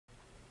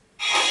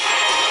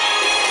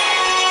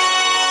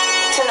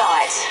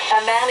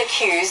man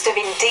accused of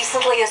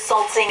indecently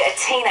assaulting a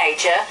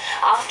teenager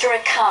after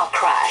a car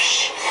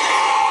crash.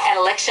 An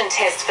election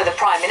test for the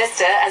Prime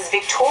Minister as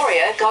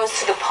Victoria goes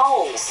to the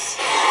polls.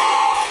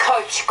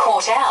 Coach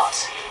caught out.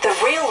 The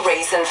real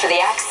reason for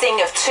the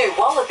axing of two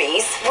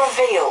wallabies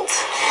revealed.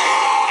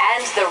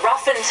 And the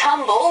rough and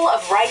tumble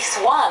of race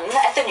 1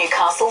 at the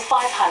Newcastle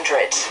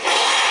 500.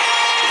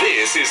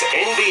 This is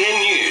NBN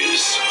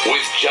News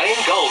with Jane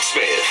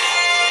Goldsmith.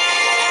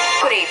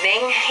 Good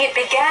evening. It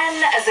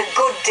began as a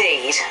good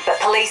deed, but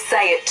police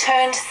say it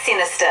turned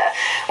sinister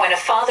when a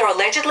father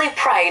allegedly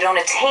preyed on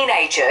a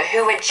teenager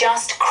who had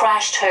just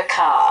crashed her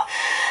car.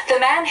 The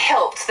man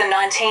helped the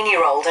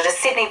 19-year-old at a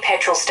Sydney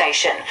petrol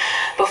station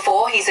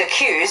before he's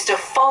accused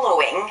of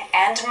following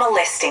and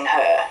molesting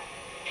her.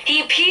 He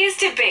appears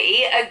to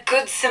be a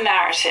good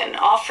Samaritan,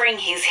 offering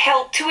his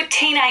help to a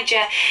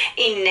teenager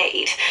in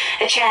need.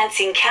 A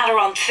chance encounter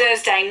on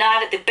Thursday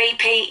night at the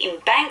BP in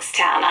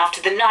Bankstown after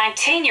the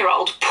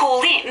 19-year-old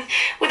pulled in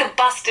with a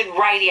busted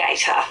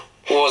radiator.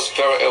 It was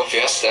very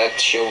obvious that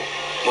she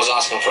was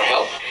asking for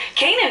help.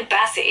 Keenan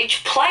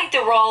Bassage played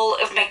the role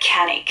of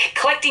mechanic,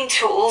 collecting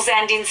tools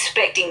and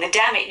inspecting the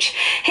damage.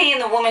 He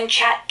and the woman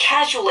chat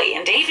casually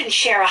and even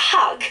share a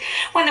hug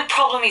when the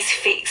problem is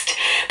fixed.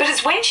 But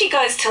it's when she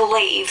goes to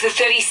leave, the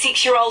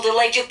 36-year-old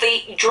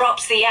allegedly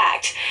drops the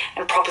act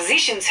and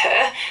propositions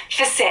her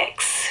for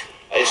sex.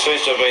 It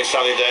seems to have been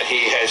something that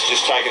he has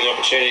just taken the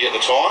opportunity at the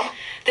time.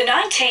 The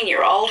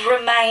 19-year-old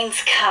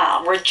remains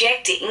calm,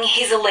 rejecting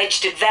his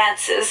alleged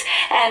advances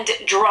and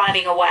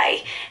driving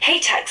away. He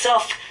takes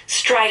off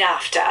straight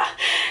after.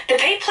 The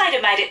P-plater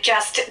made it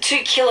just 2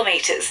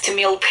 kilometres to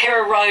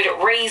Milpera Road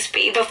at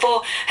Revesby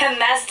before her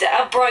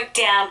Mazda broke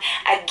down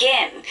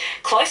again,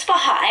 close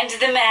behind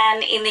the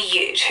man in the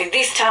ute, who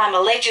this time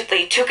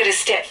allegedly took it a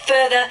step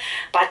further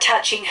by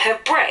touching her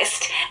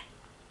breast.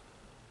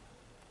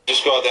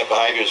 Described that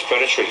behaviour as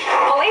predatory.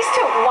 Police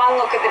took one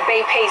look at the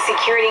BP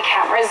security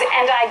cameras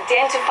and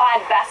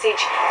identified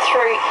Bassage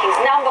through his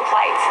number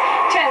plates.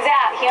 Turns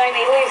out he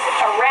only lives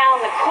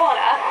around the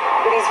corner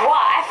with his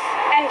wife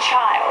and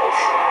child.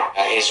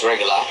 He's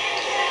regular.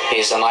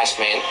 He's a nice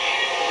man.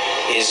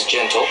 He's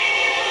gentle.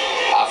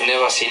 I've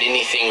never seen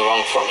anything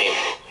wrong from him.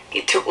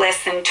 It took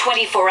less than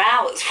 24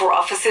 hours for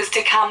officers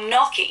to come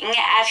knocking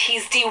at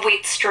his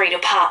DeWitt Street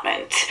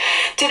apartment.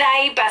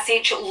 Today,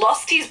 Bassage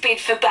lost his bid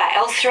for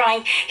bail,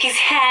 throwing his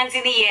hands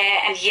in the air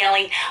and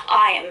yelling,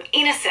 "I am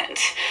innocent."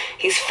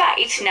 His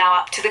fate now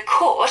up to the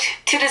court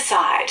to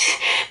decide.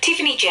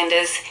 Tiffany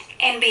Genders,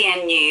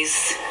 NBN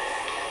News.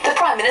 The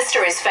Prime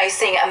Minister is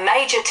facing a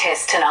major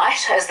test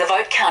tonight as the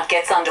vote count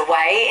gets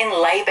underway in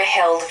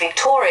Labor-held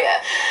Victoria.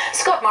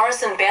 Scott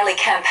Morrison barely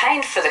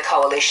campaigned for the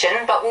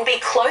coalition, but will be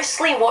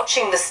closely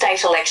watching the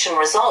state election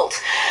result,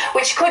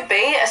 which could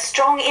be a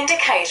strong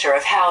indicator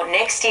of how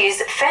next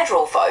year's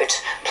federal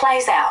vote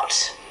plays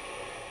out.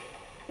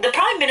 The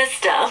Prime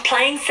Minister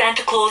playing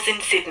Santa Claus in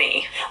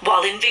Sydney,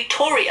 while in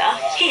Victoria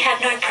he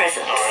had no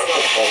presents.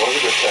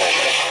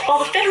 While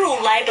the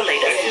federal Labor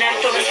leader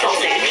snacked on a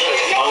sausage,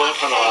 I learned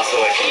from the last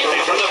election.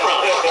 From the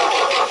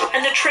front.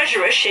 and the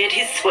Treasurer shared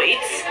his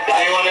sweets,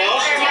 Anyone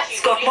else?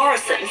 Scott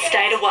Morrison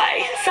stayed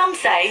away, some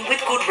say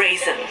with good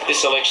reason.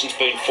 This election's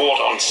been fought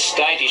on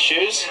state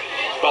issues,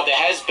 but there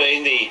has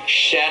been the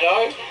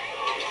shadow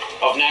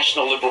of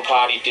National Liberal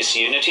Party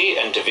disunity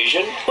and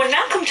division. When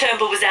Malcolm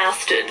Turnbull was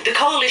ousted, the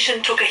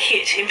coalition took a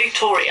hit in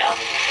Victoria.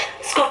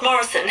 Scott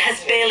Morrison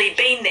has barely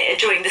been there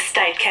during the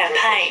state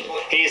campaign.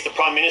 He is the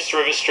Prime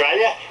Minister of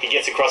Australia. He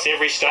gets across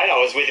every state. I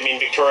was with him in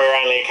Victoria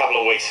only a couple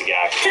of weeks ago.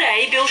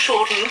 Today, Bill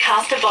Shorten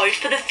cast a vote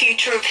for the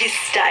future of his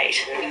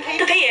state.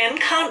 The PM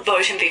can't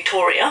vote in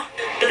Victoria,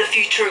 but the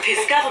future of his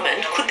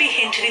government could be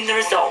hinted in the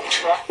result.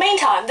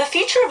 Meantime, the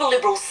future of a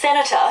Liberal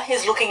senator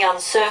is looking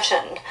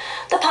uncertain.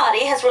 The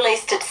party has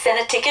released its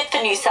Senate ticket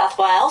for New South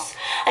Wales,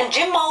 and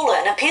Jim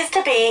Molan appears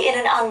to be in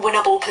an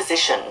unwinnable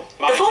position.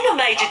 The former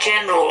Major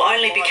General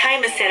only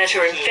became a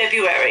senator in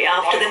February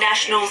after the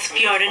Nationals'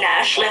 Fiona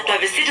Nash left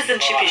over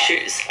citizenship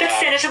issues. But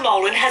Senator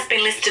Molan has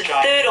been listed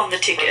third on the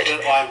ticket,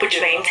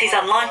 which means he's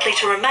unlikely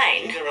to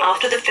remain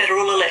after the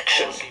federal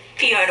election.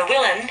 Fiona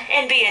Willan,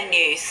 NBN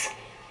News.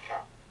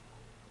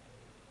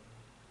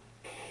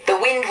 The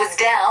wind was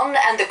down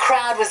and the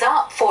crowd was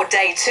up for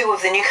day 2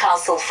 of the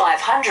Newcastle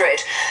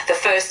 500. The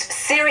first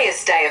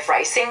serious day of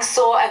racing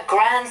saw a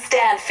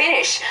grandstand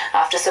finish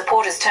after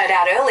supporters turned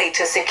out early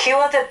to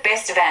secure the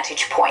best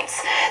vantage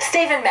points.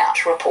 Stephen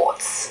Mount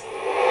reports.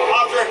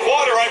 After a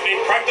quieter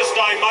opening practice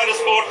day,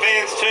 motorsport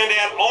fans turned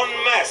out en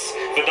masse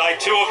for day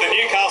 2 of the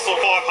Newcastle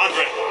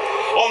 500.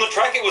 On the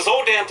track, it was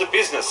all down to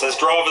business as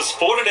drivers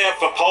fought it out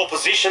for pole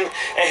position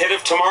ahead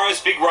of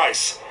tomorrow's big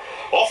race.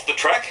 Off the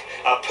track,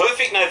 a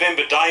perfect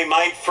November day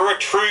made for a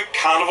true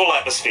carnival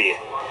atmosphere.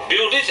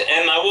 Build it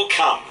and they will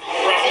come.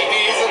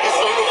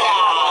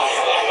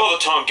 By the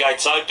time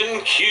gates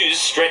open, queues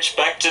stretch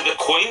back to the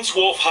Queen's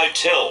Wharf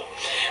Hotel.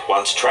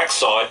 Once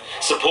trackside,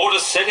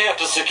 supporters set out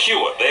to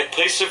secure their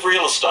piece of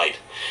real estate.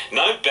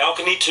 No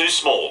balcony too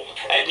small.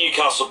 At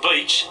Newcastle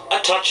Beach, a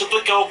touch of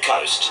the Gold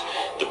Coast.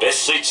 The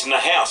best seats in the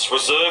house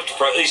reserved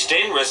for East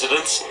End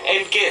residents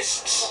and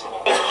guests.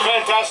 It's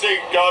fantastic.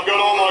 I've got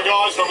all my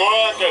guys from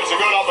work. It's a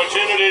good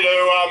opportunity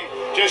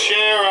to just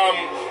share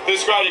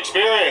this great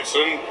experience,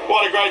 and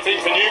what a great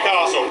thing for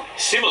Newcastle.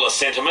 Similar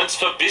sentiments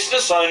for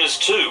business owners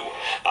too.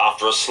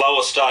 After a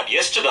slower start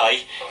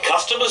yesterday,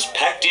 customers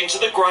packed into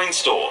the grain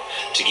store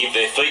to give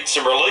their feet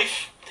some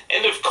relief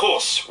and, of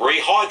course,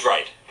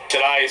 rehydrate.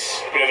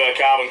 Today's a bit of a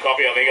carbon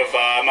copy, I think, of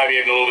maybe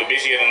even a little bit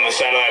busier than the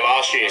Saturday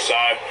last year. So,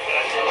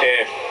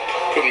 yeah,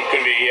 couldn't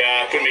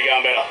be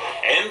going better.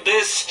 And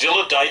there's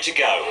still a day to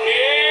go.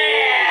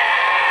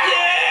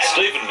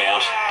 Stephen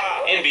Mount,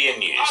 NBN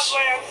News.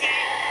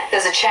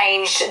 There's a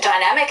changed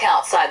dynamic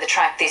outside the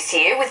track this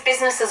year, with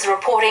businesses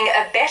reporting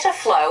a better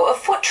flow of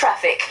foot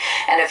traffic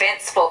and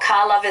events for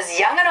car lovers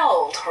young and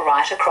old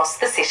right across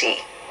the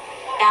city.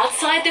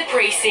 Outside the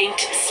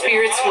precinct,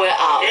 spirits were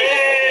up.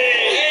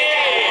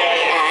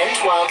 And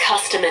while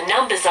customer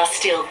numbers are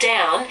still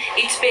down,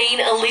 it's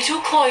been a little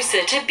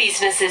closer to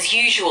business as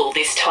usual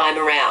this time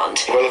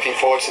around. We're looking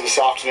forward to this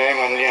afternoon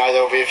when,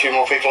 there'll be a few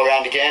more people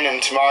around again,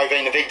 and tomorrow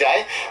being a big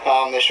day,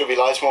 there should be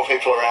loads more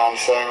people around.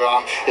 So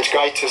it's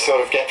great to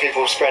sort of get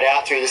people spread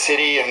out through the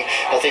city, and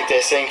I think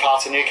they're seeing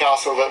parts of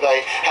Newcastle that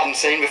they hadn't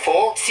seen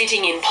before.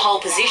 Sitting in pole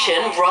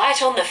position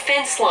right on the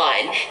fence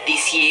line,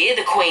 this year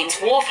the Queen's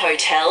Wharf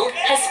Hotel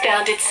has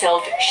found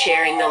itself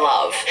sharing the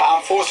love.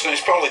 Unfortunately,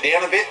 it's probably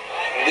down a bit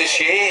this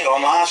year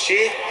on last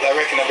year. They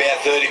reckon about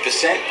 30%,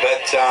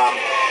 but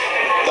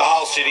the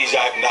whole city's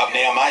opened up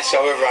now, mate,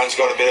 so everyone's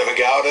got a bit of a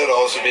go at it. I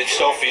was a bit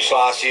selfish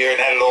last year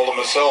and had it all to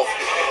myself,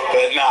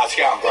 but no, it's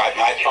going great,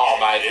 mate. Oh,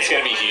 mate, it's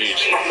going to be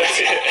huge.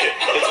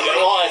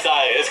 All I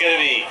say, it's going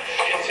to be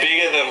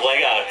bigger than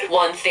Lego.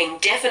 One thing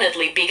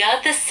definitely bigger,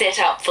 the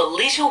setup for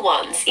little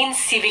ones in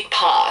Civic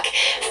Park.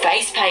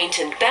 Face paint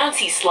and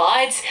bouncy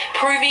slides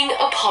proving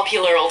a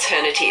popular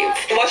alternative.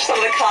 Watch some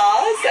of the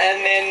cars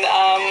and then,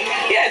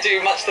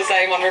 do much the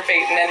same on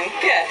repeat, and then,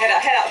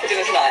 head out for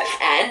dinner tonight.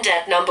 And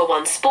at number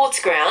 1 Sports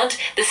Ground,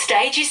 the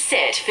stage is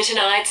set for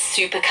tonight's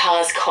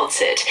Supercars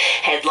concert,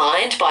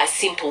 headlined by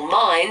Simple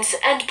Minds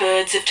and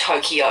Birds of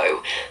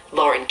Tokyo.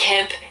 Lauren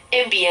Kemp,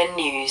 NBN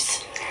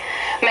News.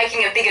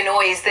 Making a bigger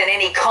noise than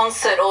any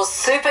concert or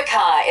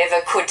supercar ever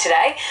could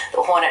today,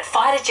 the Hornet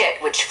fighter jet,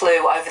 which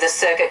flew over the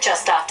circuit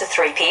just after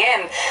 3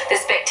 p.m. The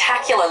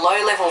spectacular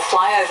low-level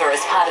flyover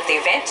as part of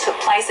the event took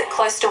place at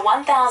close to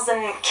 1,000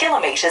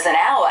 kilometres an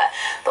hour.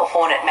 The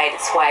Hornet made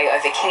its way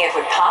over King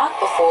Edward Park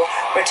before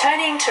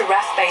returning to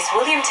RAF Base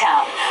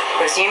Williamtown,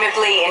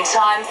 presumably in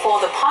time for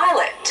the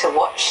pilot to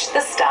watch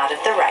the start of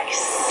the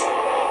race.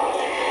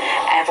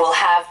 And we'll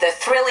have the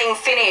thrilling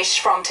finish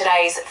from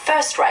today's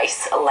first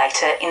race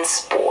later in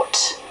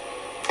sport.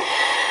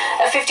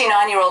 A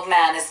 59-year-old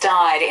man has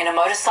died in a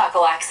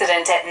motorcycle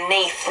accident at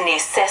Neath near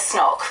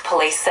Cessnock.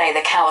 Police say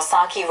the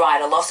Kawasaki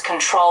rider lost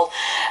control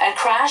and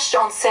crashed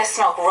on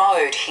Cessnock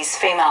Road. His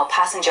female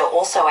passenger,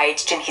 also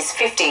aged in his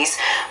 50s,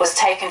 was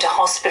taken to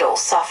hospital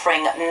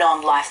suffering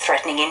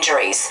non-life-threatening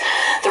injuries.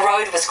 The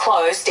road was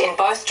closed in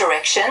both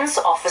directions.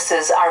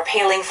 Officers are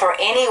appealing for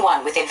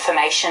anyone with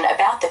information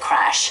about the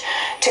crash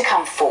to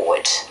come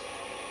forward.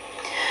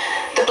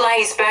 The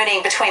blaze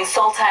burning between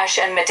Saltash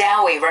and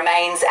Madawi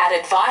remains at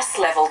advice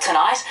level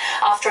tonight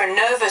after a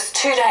nervous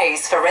 2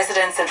 days for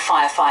residents and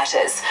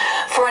firefighters.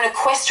 For an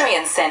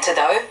equestrian centre,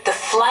 though, the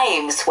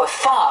flames were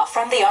far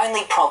from the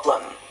only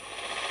problem.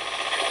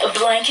 A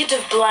blanket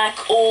of black,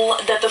 all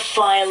that the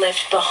fire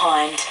left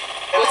behind.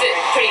 Was it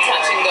pretty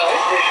touch and go?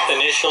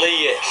 Initially,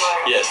 yes.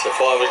 Yes, the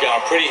fire was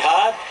going pretty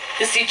hard.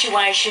 The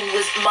situation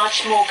was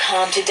much more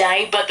calm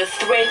today, but the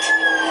threat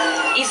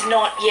is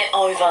not yet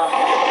over.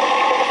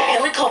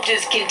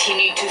 Helicopters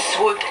continue to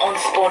swoop on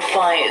spot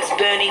fires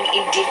burning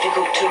in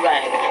difficult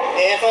terrain.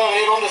 Yeah,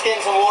 I'm just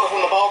getting some water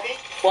from the bulky.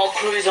 While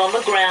crews on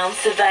the ground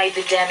survey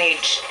the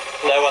damage.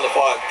 They want the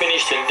fire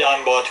finished and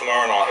done by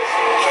tomorrow night.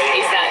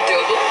 Is that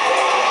doable?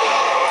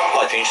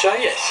 I think so,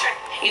 yes.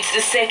 It's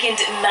the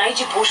second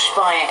major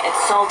bushfire at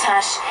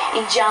Saltash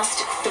in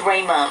just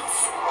 3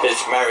 months.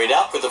 It's married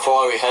up with the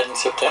fire we had in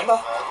September,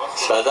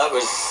 so that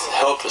was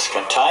helped us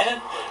contain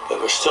it, but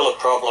it was still a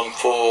problem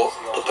for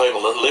the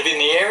people that live in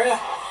the area.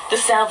 The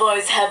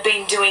salvos have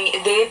been doing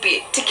their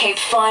bit to keep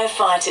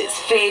firefighters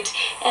fed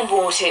and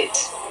watered.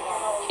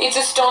 It's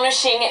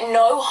astonishing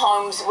no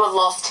homes were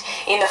lost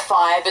in the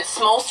fire, but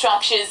small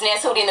structures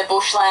nestled in the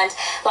bushland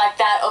like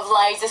that of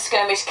Laser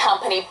Skirmish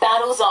Company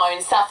Battle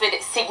Zone suffered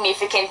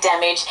significant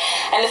damage,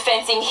 and the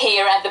fencing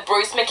here at the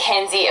Bruce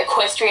Mackenzie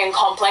Equestrian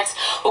Complex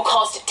will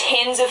cost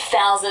tens of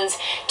thousands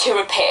to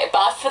repair.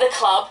 But for the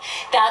club,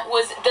 that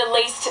was the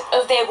least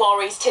of their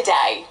worries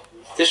today.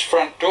 This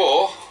front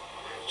door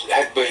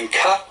had been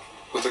cut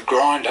with a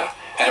grinder,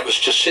 and it was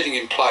just sitting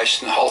in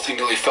place, and the whole thing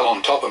nearly fell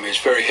on top of me. It's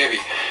very heavy.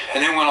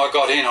 And then when I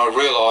got in, I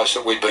realised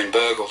that we'd been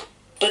burgled.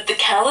 But the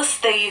callous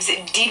thieves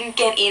didn't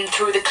get in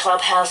through the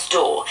clubhouse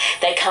door.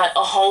 They cut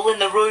a hole in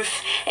the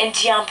roof and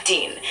jumped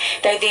in.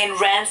 They then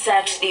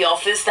ransacked the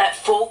office that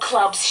 4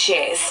 clubs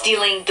share,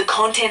 stealing the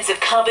contents of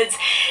cupboards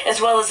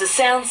as well as a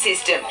sound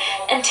system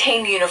and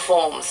team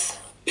uniforms.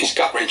 It's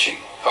gut-wrenching,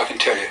 I can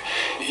tell you.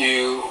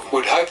 You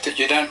would hope that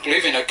you don't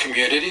live in a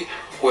community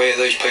where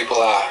these people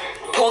are.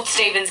 Port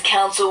Stephens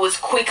Council was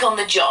quick on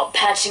the job,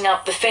 patching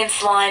up the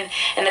fence line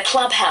and the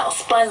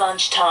clubhouse by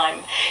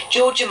lunchtime.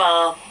 Georgia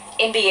Marr,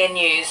 NBN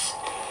News.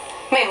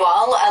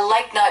 Meanwhile, a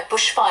late-night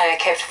bushfire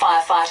kept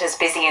firefighters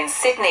busy in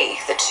Sydney.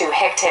 The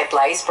 2-hectare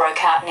blaze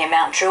broke out near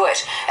Mount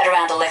Druitt at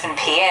around 11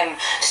 p.m.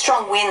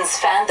 Strong winds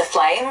fanned the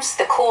flames.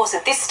 The cause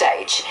at this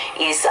stage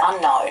is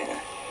unknown.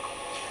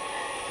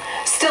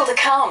 Still to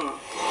come.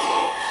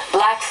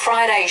 Black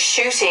Friday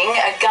shooting.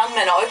 A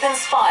gunman opens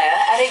fire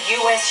at a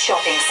US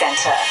shopping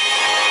centre.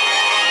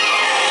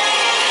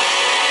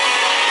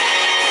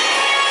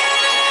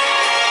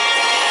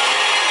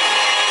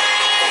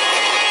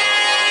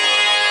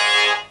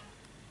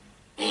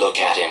 Look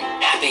at him,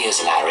 happy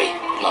as Larry.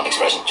 Not an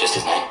expression, just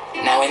his name.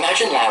 Now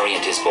imagine Larry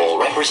and his ball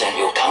represent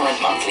your current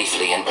monthly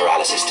flea and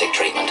paralysis tick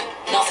treatment.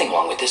 Nothing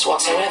wrong with this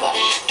whatsoever.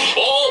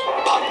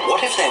 But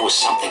what if there was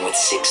something with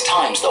 6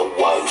 times the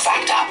woe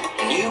factor?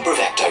 New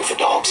Brevecto for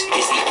dogs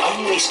is the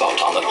only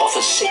Spot-On that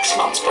offers 6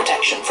 months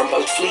protection from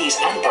both fleas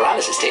and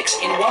paralysis ticks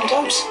in one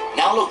dose.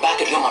 Now look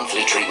back at your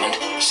monthly treatment.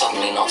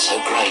 Suddenly not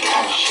so great,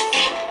 huh?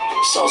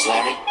 Soz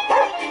Larry.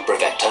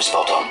 Brevecto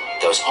Spot-On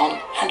goes on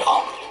and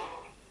on.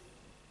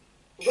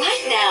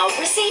 Right now,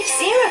 receive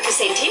 0%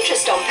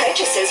 interest on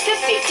purchases for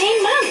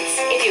 15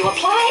 months. If you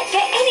apply for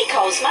any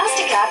Coles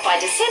MasterCard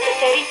by December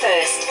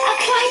 31st.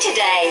 Apply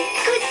today.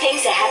 Good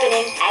things are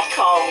happening at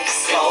Coles.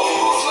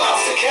 Coles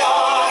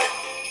MasterCard.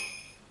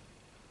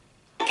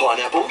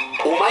 Pineapple,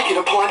 or make it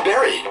a pine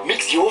berry.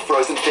 Mix your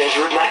frozen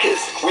Fanta at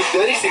Macca's. With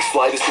 36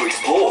 flavours to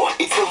explore,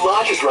 it's the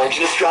largest range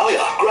in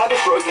Australia. Grab a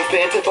frozen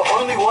Fanta for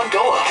only $1.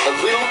 A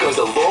little goes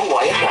a long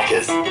way at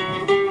Macca's.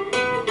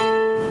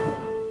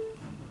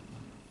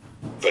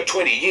 For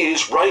 20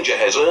 years, Ranger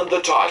has earned the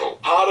title,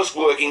 hardest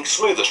working,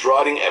 smoothest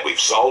riding, and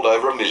we've sold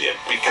over 1 million.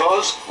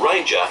 Because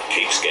Ranger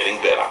keeps getting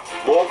better.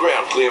 More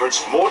ground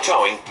clearance, more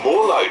towing,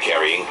 more load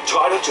carrying,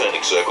 tighter turning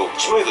circle,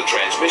 smoother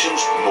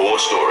transmissions, more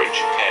storage.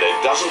 And it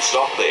doesn't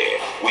stop there.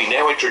 We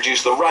now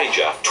introduce the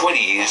Ranger, 20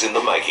 years in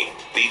the making.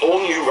 The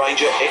all-new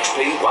Ranger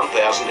XP 1000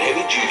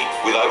 Heavy Duty.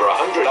 With over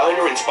 100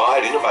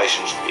 owner-inspired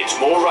innovations, it's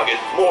more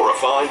rugged, more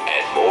refined,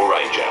 and more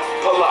Ranger.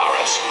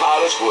 Polaris,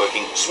 hardest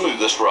working,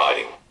 smoothest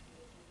riding.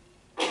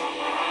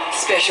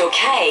 Special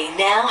K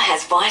now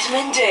has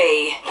vitamin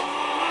D,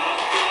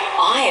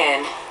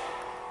 iron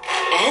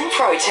and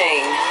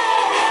protein.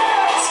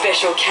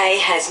 Special K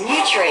has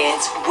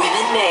nutrients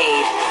women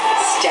need.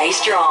 Stay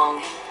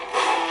strong.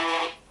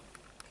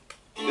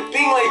 The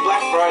Bingley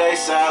Black Friday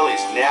sale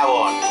is now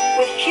on.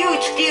 With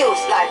huge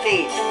deals like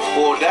these.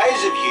 4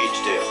 days of huge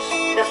deals.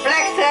 The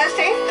Black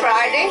Thursday,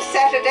 Friday,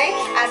 Saturday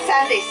and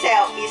Sunday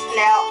sale is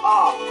now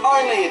on.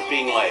 Only at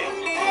Bingley.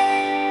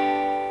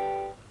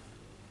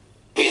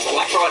 It's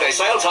Black Friday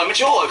sale time at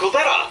your local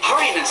Better.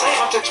 Hurry in and save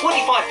up to 25%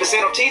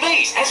 off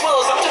TVs, as well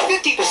as up to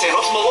 50%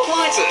 off small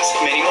appliances.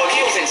 Many more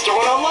deals in store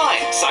and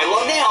online. Sale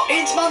on now,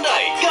 ends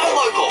Monday. Go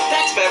local,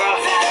 that's better.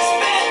 That's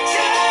better.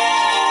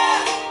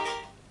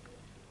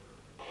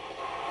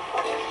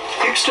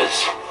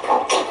 Hipsters.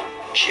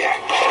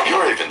 Jackpot.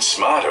 You're even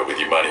smarter with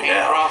your money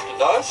now. Handcrafted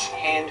those?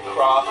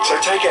 Handcrafted.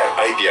 So take out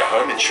APIA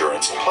home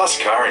insurance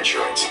plus car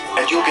insurance,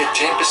 and you'll get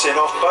 10%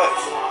 off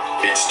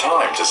both. It's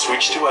time to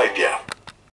switch to APIA.